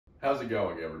How's it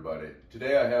going, everybody?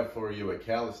 Today I have for you a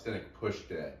calisthenic push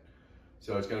day.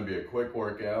 So it's going to be a quick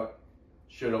workout.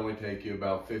 Should only take you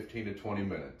about 15 to 20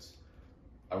 minutes.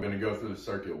 I'm going to go through the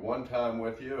circuit one time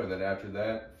with you, and then after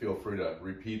that, feel free to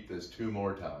repeat this 2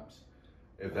 more times.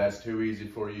 If that's too easy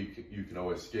for you, you can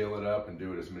always scale it up and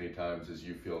do it as many times as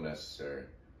you feel necessary.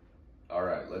 All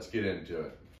right, let's get into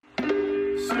it.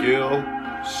 Skill,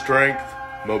 strength,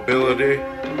 mobility,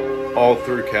 all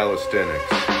through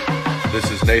calisthenics. This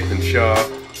is Nathan Shaw,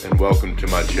 and welcome to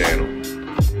my channel.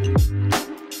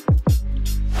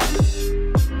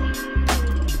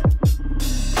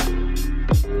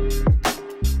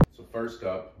 So first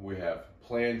up, we have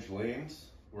planche leans.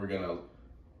 We're gonna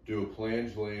do a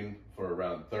planche lean for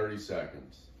around 30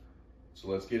 seconds. So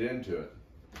let's get into it.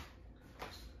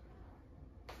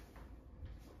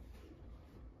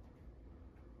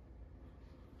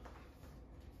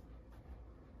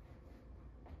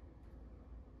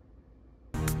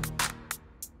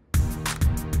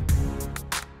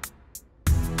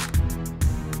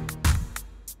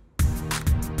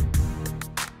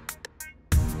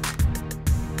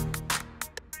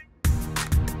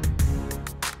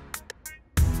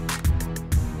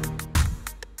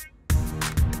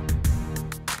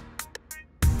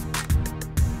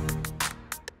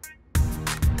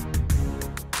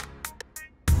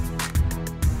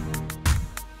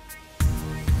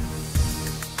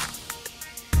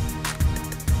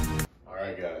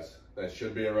 Guys, that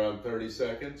should be around 30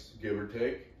 seconds, give or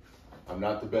take. I'm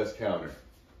not the best counter.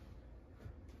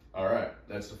 All right,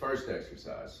 that's the first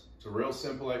exercise. It's a real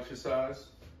simple exercise,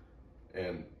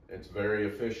 and it's very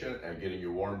efficient at getting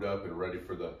you warmed up and ready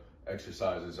for the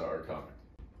exercises that are coming.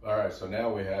 All right, so now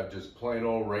we have just plain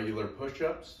old regular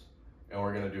push-ups, and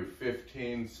we're gonna do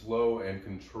 15 slow and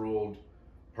controlled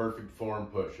perfect form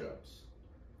push-ups.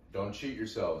 Don't cheat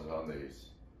yourselves on these.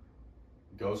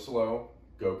 Go slow,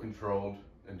 go controlled,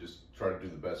 and just try to do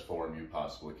the best form you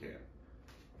possibly can.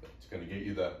 It's going to get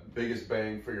you the biggest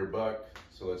bang for your buck,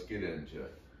 so let's get into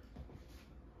it.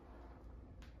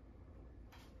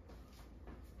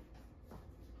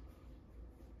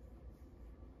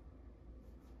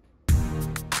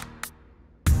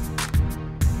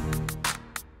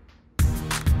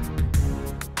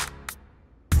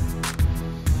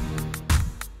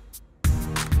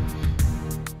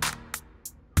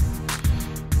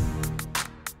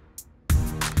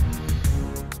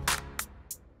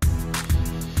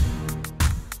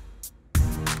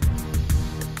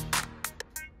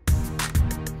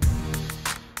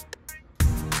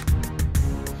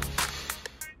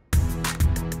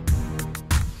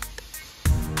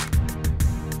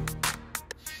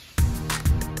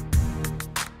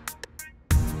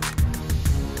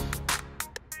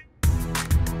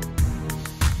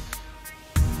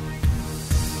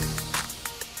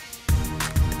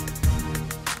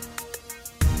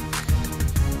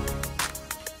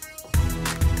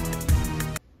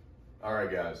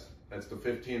 Alright guys, that's the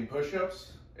 15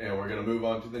 push-ups, and we're going to move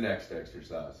on to the next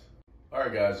exercise.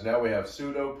 Alright guys, now we have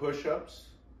pseudo push-ups,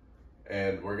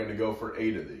 and we're going to go for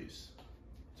 8 of these.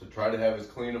 So try to have as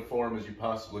clean a form as you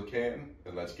possibly can,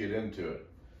 and let's get into it.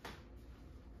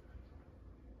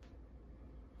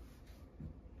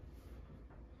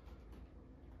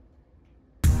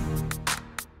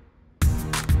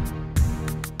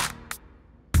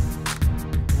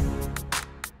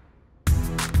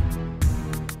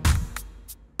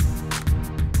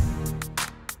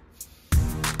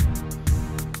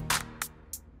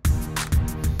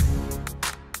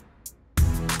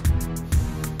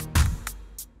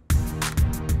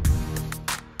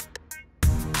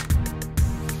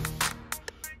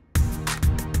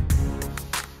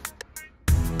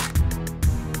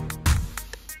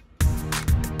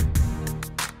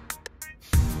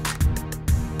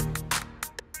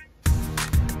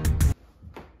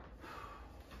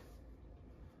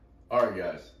 Alright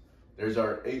guys, there's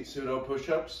our 8 pseudo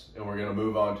push-ups, and we're going to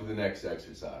move on to the next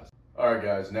exercise. Alright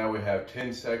guys, now we have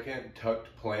 10-second tucked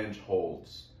planche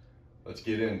holds. Let's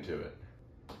get into it.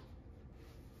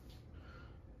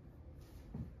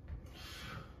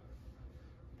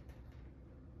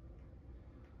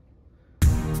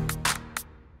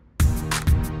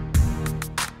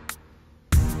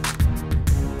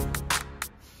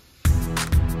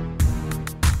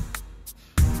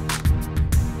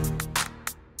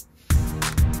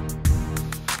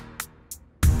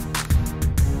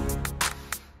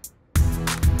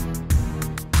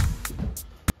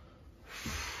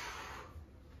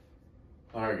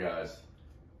 Alright guys,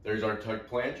 there's our tuck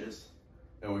planches,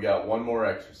 and we got one more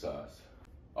exercise.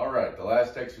 Alright, the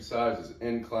last exercise is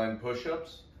incline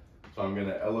push-ups. So I'm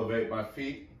gonna elevate my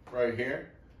feet right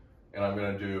here, and I'm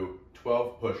gonna do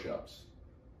 12 push-ups.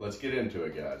 let's get into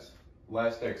it, guys.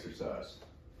 Last exercise.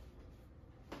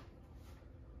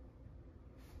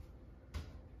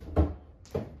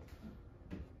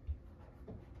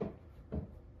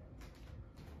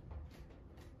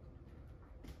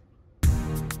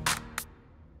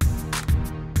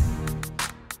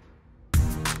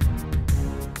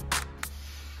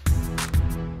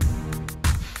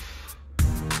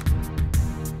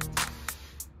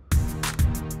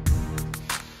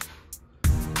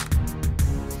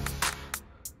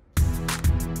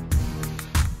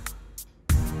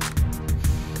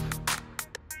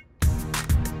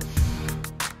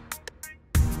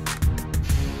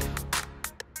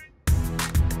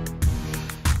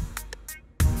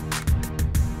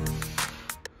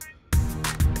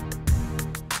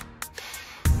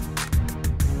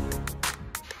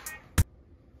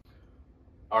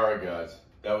 All right, guys,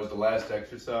 that was the last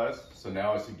exercise. So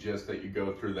now I suggest that you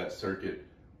go through that circuit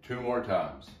 2 more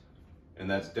times. And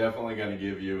that's definitely going to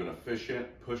give you an efficient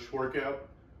push workout.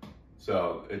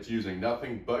 So it's using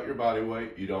nothing but your body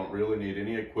weight. You don't really need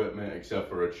any equipment except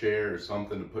for a chair or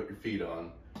something to put your feet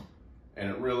on. And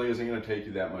it really isn't going to take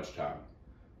you that much time.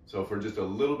 So for just a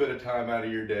little bit of time out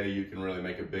of your day, you can really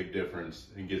make a big difference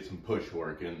and get some push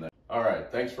work in there. All right,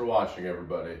 thanks for watching,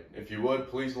 everybody. If you would,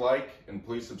 please like and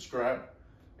please subscribe.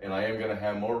 And I am going to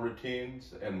have more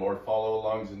routines and more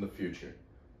follow-alongs in the future.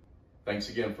 Thanks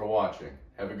again for watching.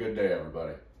 Have a good day,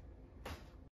 everybody.